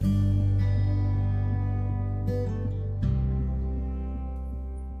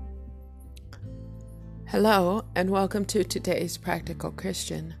Hello, and welcome to today's Practical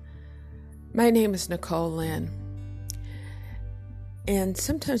Christian. My name is Nicole Lynn, and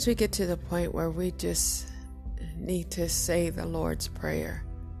sometimes we get to the point where we just need to say the Lord's Prayer.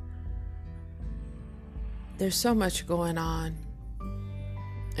 There's so much going on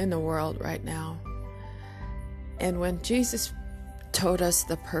in the world right now, and when Jesus told us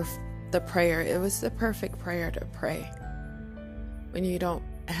the prayer, it was the perfect prayer to pray when you don't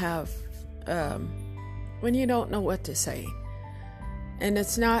have when you don't know what to say. And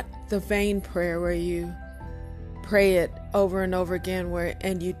it's not the vain prayer where you pray it over and over again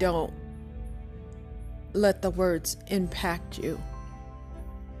and you don't let the words impact you.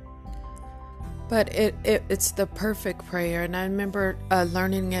 But it's the perfect prayer, and I remember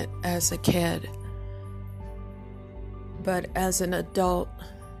learning it as a kid. But as an adult,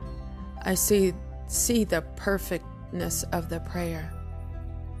 I see the perfectness of the prayer.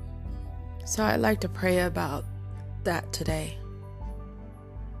 So I'd like to pray about that today.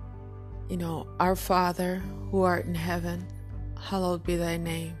 Our Father, who art in heaven, hallowed be thy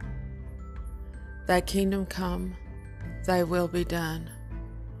name. Thy kingdom come, thy will be done,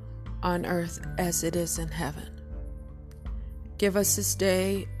 on earth as it is in heaven. Give us this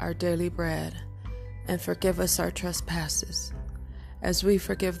day our daily bread, and forgive us our trespasses, as we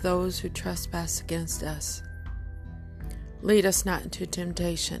forgive those who trespass against us. Lead us not into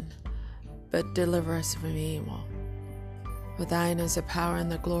temptation, but deliver us from evil. For thine is the power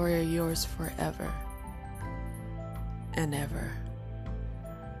and the glory are yours forever and ever.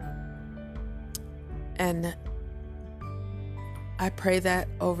 And I pray that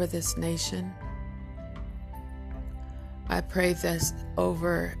over this nation. I pray this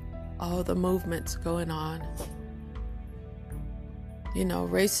over all the movements going on.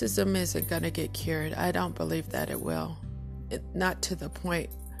 Racism isn't going to get cured. I don't believe that it will. Not to the point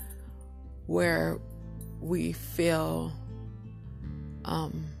where we feel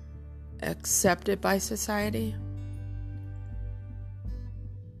accepted by society.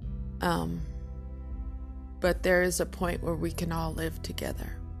 But there is a point where we can all live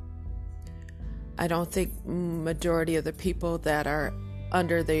together. I don't think majority of the people that are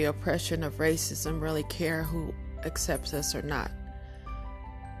under the oppression of racism really care who accepts us or not.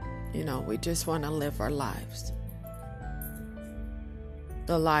 We just want to live our lives.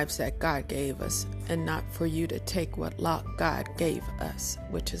 The lives that God gave us, and not for you to take what God gave us,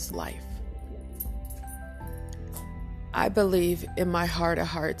 which is life. I believe in my heart of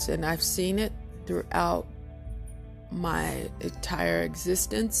hearts, and I've seen it throughout my entire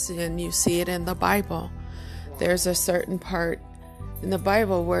existence, and you see it in the Bible. There's a certain part in the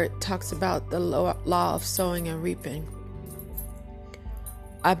Bible where it talks about the law of sowing and reaping.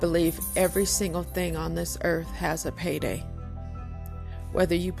 I believe every single thing on this earth has a payday.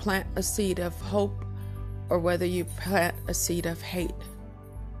 Whether you plant a seed of hope or whether you plant a seed of hate,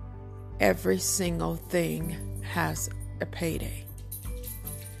 every single thing has a payday.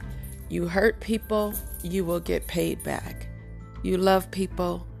 You hurt people, you will get paid back. You love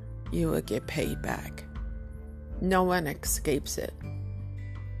people, you will get paid back. No one escapes it.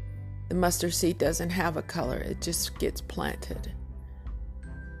 The mustard seed doesn't have a color, it just gets planted.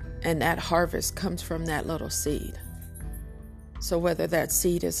 And that harvest comes from that little seed. So whether that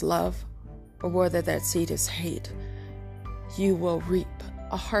seed is love or whether that seed is hate, you will reap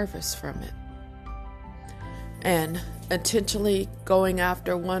a harvest from it. And intentionally going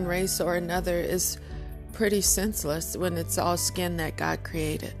after one race or another is pretty senseless when it's all skin that God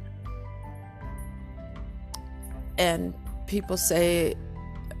created. And people say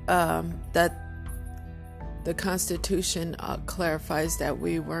that the Constitution clarifies that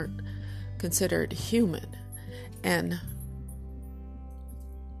we weren't considered human. And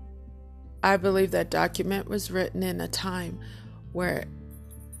I believe that document was written in a time where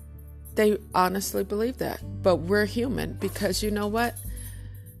they honestly believe that. But we're human because you know what?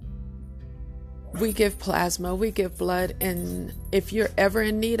 We give plasma, we give blood, and if you're ever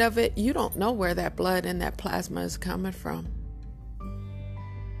in need of it, you don't know where that blood and that plasma is coming from.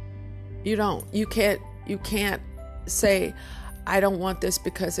 You don't. You can't say, I don't want this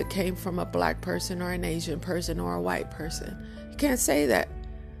because it came from a black person or an Asian person or a white person. You can't say that.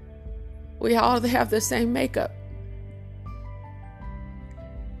 We all have the same makeup.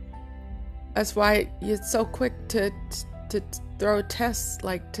 That's why you're so quick to throw tests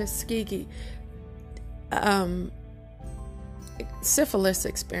like Tuskegee, syphilis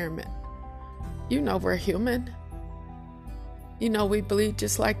experiment. We're human. We bleed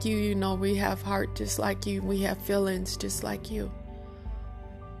just like you. We have heart just like you. We have feelings just like you.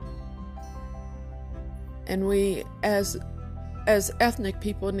 And we as ethnic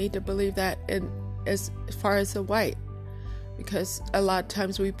people need to believe that as far as the white, because a lot of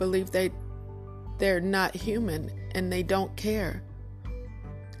times we believe they're not human and they don't care.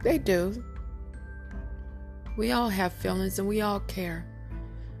 They do. We all have feelings and we all care.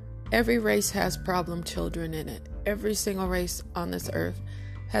 Every race has problem children in it. Every single race on this earth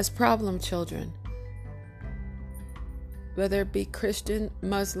has problem children. Whether it be Christian,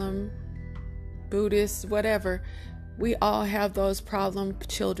 Muslim, Buddhist, whatever, we all have those problem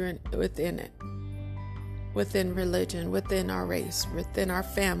children within it. Within religion, within our race, within our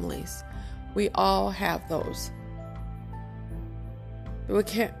families. We all have those. We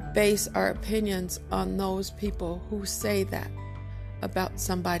can't base our opinions on those people who say that about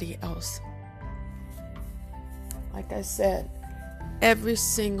somebody else. Like I said, every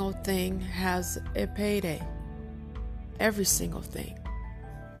single thing has a payday. Every single thing.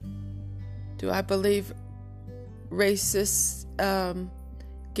 Do I believe racists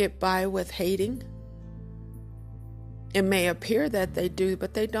get by with hating? It may appear that they do,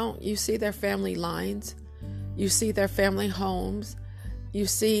 but they don't. You see their family lines. You see their family homes. You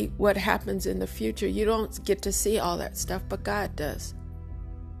see what happens in the future. You don't get to see all that stuff, but God does.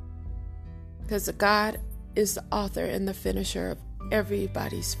 Because God is the author and the finisher of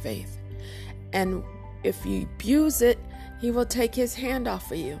everybody's faith. And if you abuse it, He will take His hand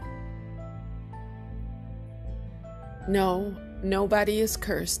off of you. No, nobody is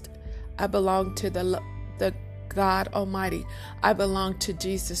cursed. I belong to the God Almighty. I belong to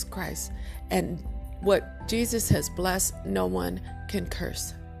Jesus Christ. And what Jesus has blessed, no one can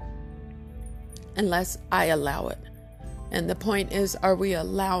curse unless I allow it. And the point is, are we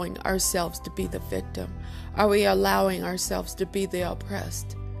allowing ourselves to be the victim? Are we allowing ourselves to be the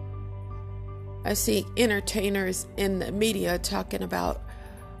oppressed? I see entertainers in the media talking about,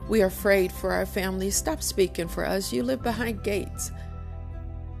 we are afraid for our families. Stop speaking for us. You live behind gates.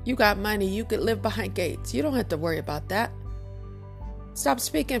 You got money. You could live behind gates. You don't have to worry about that. Stop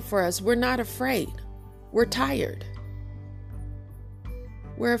speaking for us. We're not afraid. We're tired.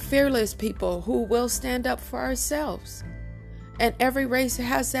 We're fearless people who will stand up for ourselves. And every race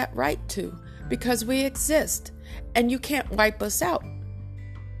has that right to, because we exist. And you can't wipe us out.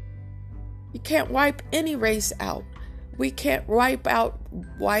 You can't wipe any race out. We can't wipe out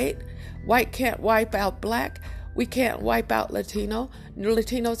white. White can't wipe out black. We can't wipe out Latino.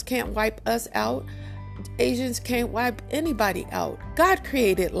 Latinos can't wipe us out. Asians can't wipe anybody out. God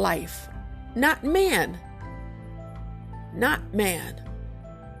created life, not man. Not man.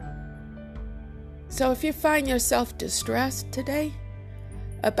 So if you find yourself distressed today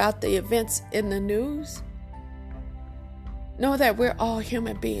about the events in the news, know that we're all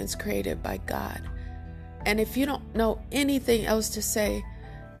human beings created by God. And if you don't know anything else to say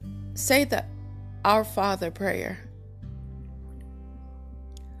the Our Father prayer.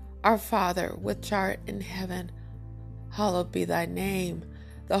 Our Father, which art in heaven, hallowed be thy name,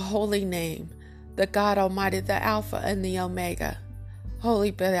 the holy name, the God Almighty, the Alpha and the Omega. Holy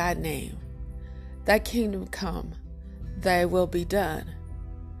be thy name. Thy kingdom come, thy will be done,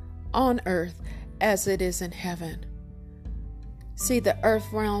 on earth as it is in heaven. See, the earth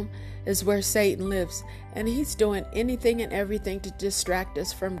realm is where Satan lives, and he's doing anything and everything to distract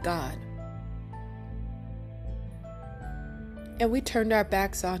us from God. And we turned our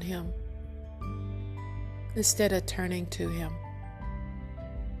backs on him instead of turning to him.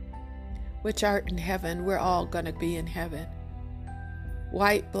 Which art in heaven, we're all going to be in heaven.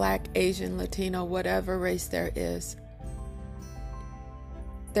 White, black, Asian, Latino, whatever race there is,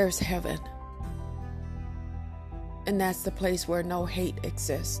 there's heaven. And that's the place where no hate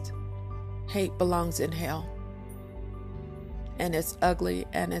exists. Hate belongs in hell. And it's ugly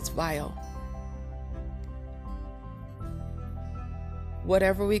and it's vile.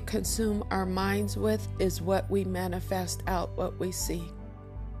 Whatever we consume our minds with is what we manifest out, what we see.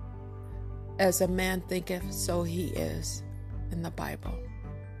 As a man thinketh, so he is, in the Bible.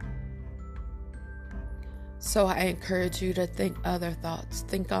 So I encourage you to think other thoughts.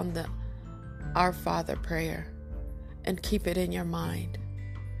 Think on the Our Father prayer and keep it in your mind.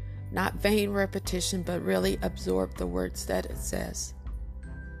 Not vain repetition, but really absorb the words that it says.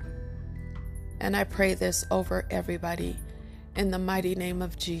 And I pray this over everybody in the mighty name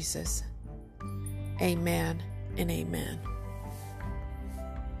of Jesus. Amen and amen.